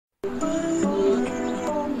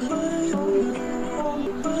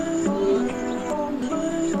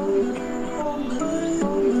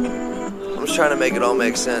just trying to make it all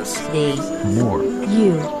make sense. The More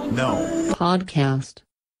You No Podcast.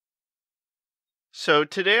 So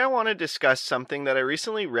today I want to discuss something that I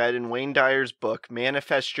recently read in Wayne Dyer's book,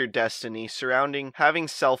 Manifest Your Destiny, surrounding having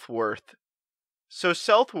self-worth. So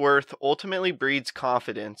self-worth ultimately breeds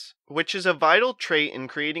confidence, which is a vital trait in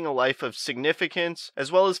creating a life of significance,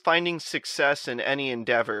 as well as finding success in any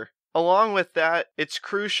endeavor. Along with that, it's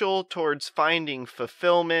crucial towards finding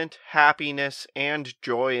fulfillment, happiness, and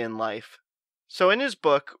joy in life. So in his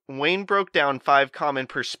book, Wayne broke down 5 common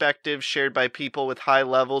perspectives shared by people with high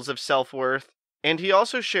levels of self-worth, and he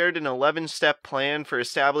also shared an 11-step plan for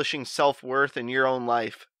establishing self-worth in your own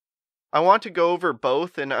life. I want to go over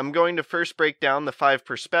both, and I'm going to first break down the 5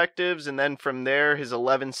 perspectives, and then from there his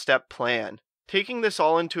 11-step plan. Taking this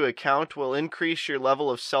all into account will increase your level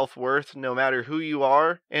of self-worth no matter who you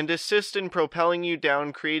are, and assist in propelling you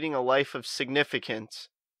down creating a life of significance.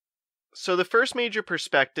 So the first major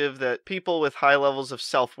perspective that people with high levels of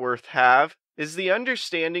self-worth have is the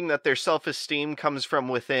understanding that their self-esteem comes from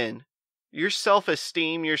within. Your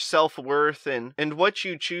self-esteem, your self-worth, and what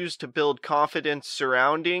you choose to build confidence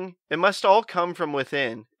surrounding, it must all come from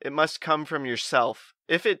within. It must come from yourself.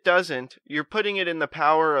 If it doesn't, you're putting it in the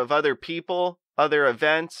power of other people, other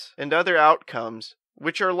events, and other outcomes,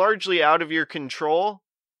 which are largely out of your control,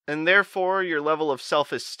 and therefore your level of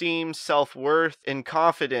self-esteem, self-worth, and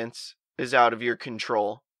confidence is out of your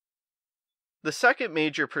control. The second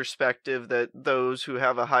major perspective that those who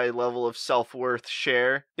have a high level of self-worth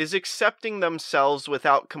share is accepting themselves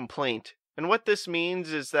without complaint. And what this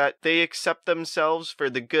means is that they accept themselves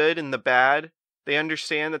for the good and the bad. They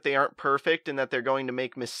understand that they aren't perfect and that they're going to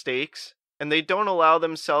make mistakes. And they don't allow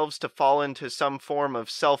themselves to fall into some form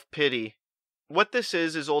of self-pity. What this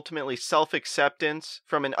is ultimately self-acceptance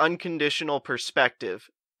from an unconditional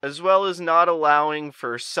perspective, as well as not allowing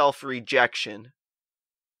for self-rejection.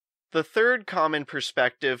 The third common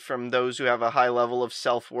perspective from those who have a high level of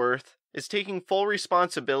self-worth is taking full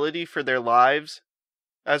responsibility for their lives,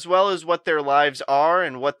 as well as what their lives are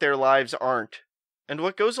and what their lives aren't. And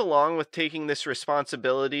what goes along with taking this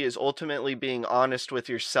responsibility is ultimately being honest with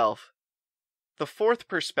yourself. The fourth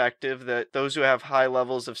perspective that those who have high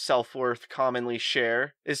levels of self-worth commonly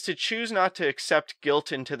share is to choose not to accept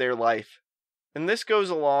guilt into their life. And this goes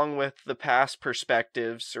along with the past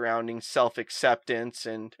perspectives surrounding self-acceptance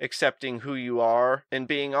and accepting who you are and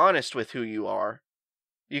being honest with who you are.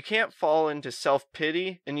 You can't fall into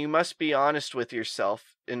self-pity, and you must be honest with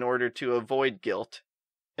yourself in order to avoid guilt.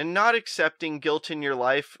 And not accepting guilt in your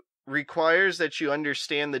life requires that you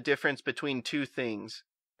understand the difference between 2 things.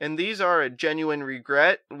 And these are a genuine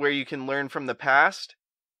regret, where you can learn from the past,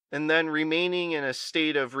 and then remaining in a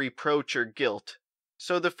state of reproach or guilt.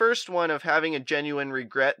 So the first one of having a genuine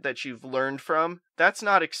regret that you've learned from, that's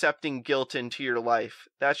not accepting guilt into your life.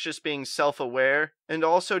 That's just being self-aware, and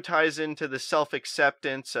also ties into the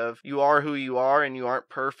self-acceptance of you are who you are and you aren't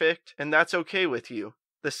perfect, and that's okay with you.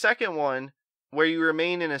 The second one, where you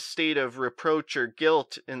remain in a state of reproach or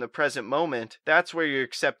guilt in the present moment, that's where you're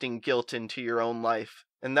accepting guilt into your own life,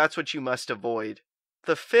 and that's what you must avoid.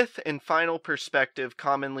 The fifth and final perspective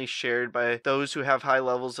commonly shared by those who have high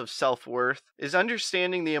levels of self-worth is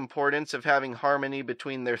understanding the importance of having harmony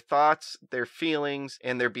between their thoughts, their feelings,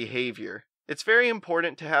 and their behavior. It's very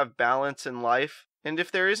important to have balance in life, and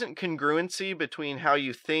if there isn't congruency between how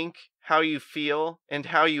you think, how you feel, and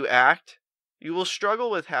how you act, you will struggle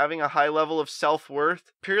with having a high level of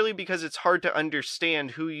self-worth purely because it's hard to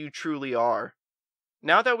understand who you truly are.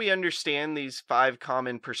 Now that we understand these 5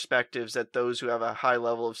 common perspectives that those who have a high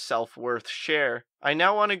level of self-worth share, I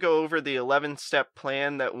now want to go over the 11-step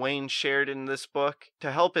plan that Wayne shared in this book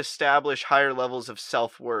to help establish higher levels of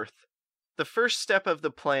self-worth. The first step of the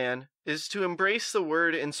plan is to embrace the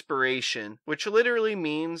word inspiration, which literally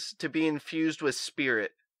means to be infused with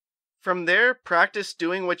spirit. From there, practice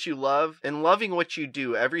doing what you love and loving what you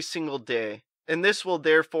do every single day, and this will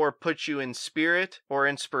therefore put you in spirit or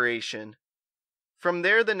inspiration. From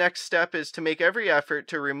there, the next step is to make every effort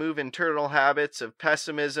to remove internal habits of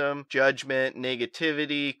pessimism, judgment,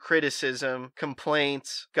 negativity, criticism,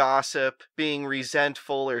 complaints, gossip, being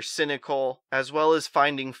resentful or cynical, as well as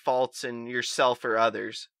finding faults in yourself or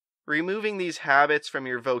others. Removing these habits from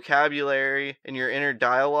your vocabulary and your inner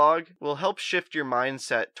dialogue will help shift your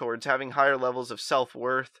mindset towards having higher levels of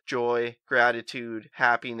self-worth, joy, gratitude,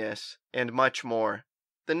 happiness, and much more.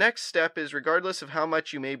 The next step is, regardless of how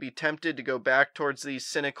much you may be tempted to go back towards these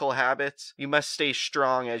cynical habits, you must stay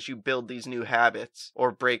strong as you build these new habits,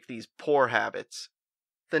 or break these poor habits.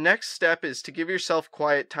 The next step is to give yourself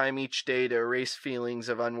quiet time each day to erase feelings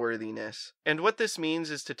of unworthiness. And what this means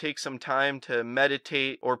is to take some time to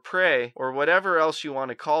meditate or pray or whatever else you want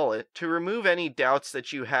to call it to remove any doubts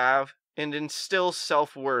that you have and instill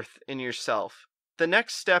self-worth in yourself. The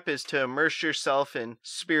next step is to immerse yourself in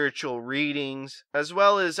spiritual readings as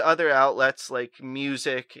well as other outlets like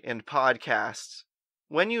music and podcasts.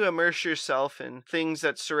 When you immerse yourself in things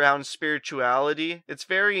that surround spirituality, it's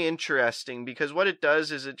very interesting because what it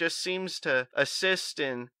does is it just seems to assist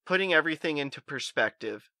in putting everything into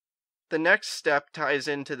perspective. The next step ties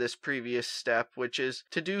into this previous step, which is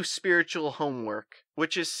to do spiritual homework,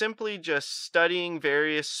 which is simply just studying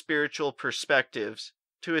various spiritual perspectives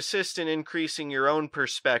to assist in increasing your own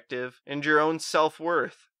perspective and your own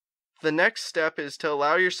self-worth. The next step is to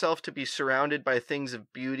allow yourself to be surrounded by things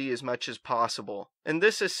of beauty as much as possible. And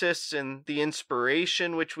this assists in the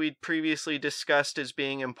inspiration which we'd previously discussed as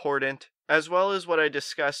being important, as well as what I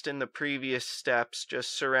discussed in the previous steps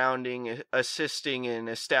just surrounding assisting in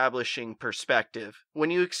establishing perspective. When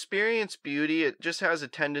you experience beauty, it just has a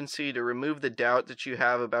tendency to remove the doubt that you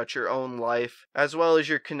have about your own life, as well as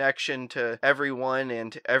your connection to everyone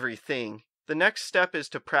and everything. The next step is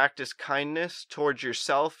to practice kindness towards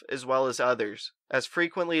yourself as well as others, as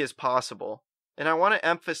frequently as possible. And I want to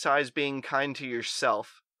emphasize being kind to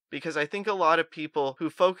yourself, because I think a lot of people who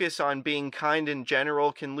focus on being kind in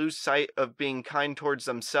general can lose sight of being kind towards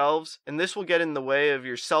themselves, and this will get in the way of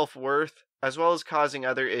your self-worth, as well as causing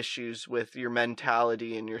other issues with your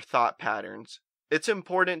mentality and your thought patterns. It's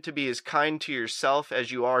important to be as kind to yourself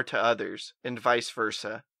as you are to others, and vice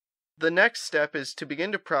versa. The next step is to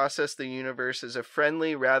begin to process the universe as a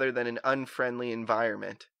friendly rather than an unfriendly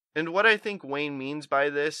environment. And what I think Wayne means by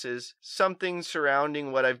this is something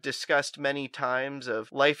surrounding what I've discussed many times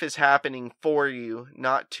of life is happening for you,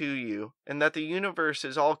 not to you, and that the universe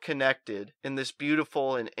is all connected in this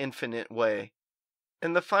beautiful and infinite way.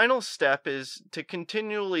 And the final step is to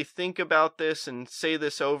continually think about this and say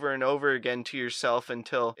this over and over again to yourself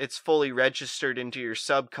until it's fully registered into your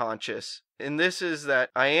subconscious. And this is that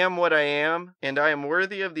I am what I am, and I am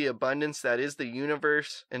worthy of the abundance that is the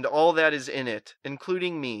universe and all that is in it,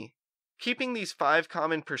 including me. Keeping these 5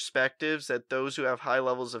 common perspectives that those who have high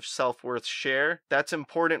levels of self-worth share, that's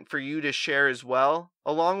important for you to share as well,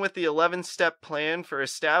 along with the 11-step plan for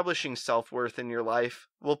establishing self-worth in your life,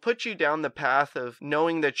 will put you down the path of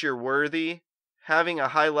knowing that you're worthy, having a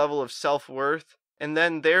high level of self-worth, and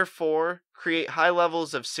then therefore create high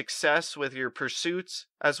levels of success with your pursuits,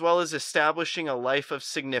 as well as establishing a life of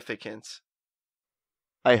significance.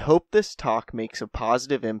 I hope this talk makes a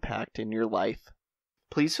positive impact in your life.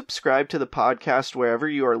 Please subscribe to the podcast wherever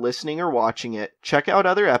you are listening or watching it, check out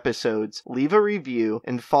other episodes, leave a review,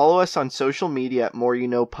 and follow us on social media at More You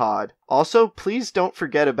Know Pod. Also, please don't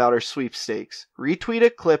forget about our sweepstakes. Retweet a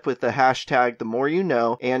clip with the hashtag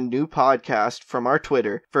 #TheMoreYouKnow and new podcast from our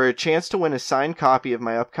Twitter for a chance to win a signed copy of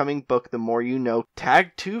my upcoming book, The More You Know.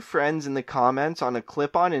 Tag 2 friends in the comments on a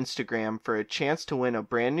clip on Instagram for a chance to win a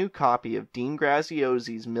brand new copy of Dean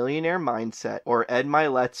Graziosi's Millionaire Mindset or Ed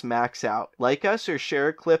Milet's Max Out. Like us or share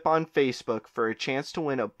a clip on Facebook for a chance to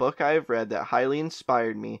win a book I have read that highly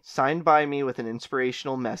inspired me, signed by me with an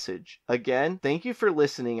inspirational message. Again, thank you for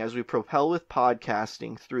listening as we propel with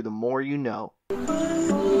podcasting through the More You Know. I'm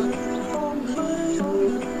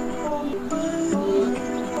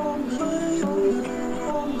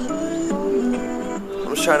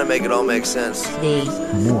just trying to make it all make sense. The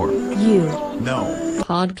More You Know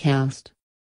Podcast.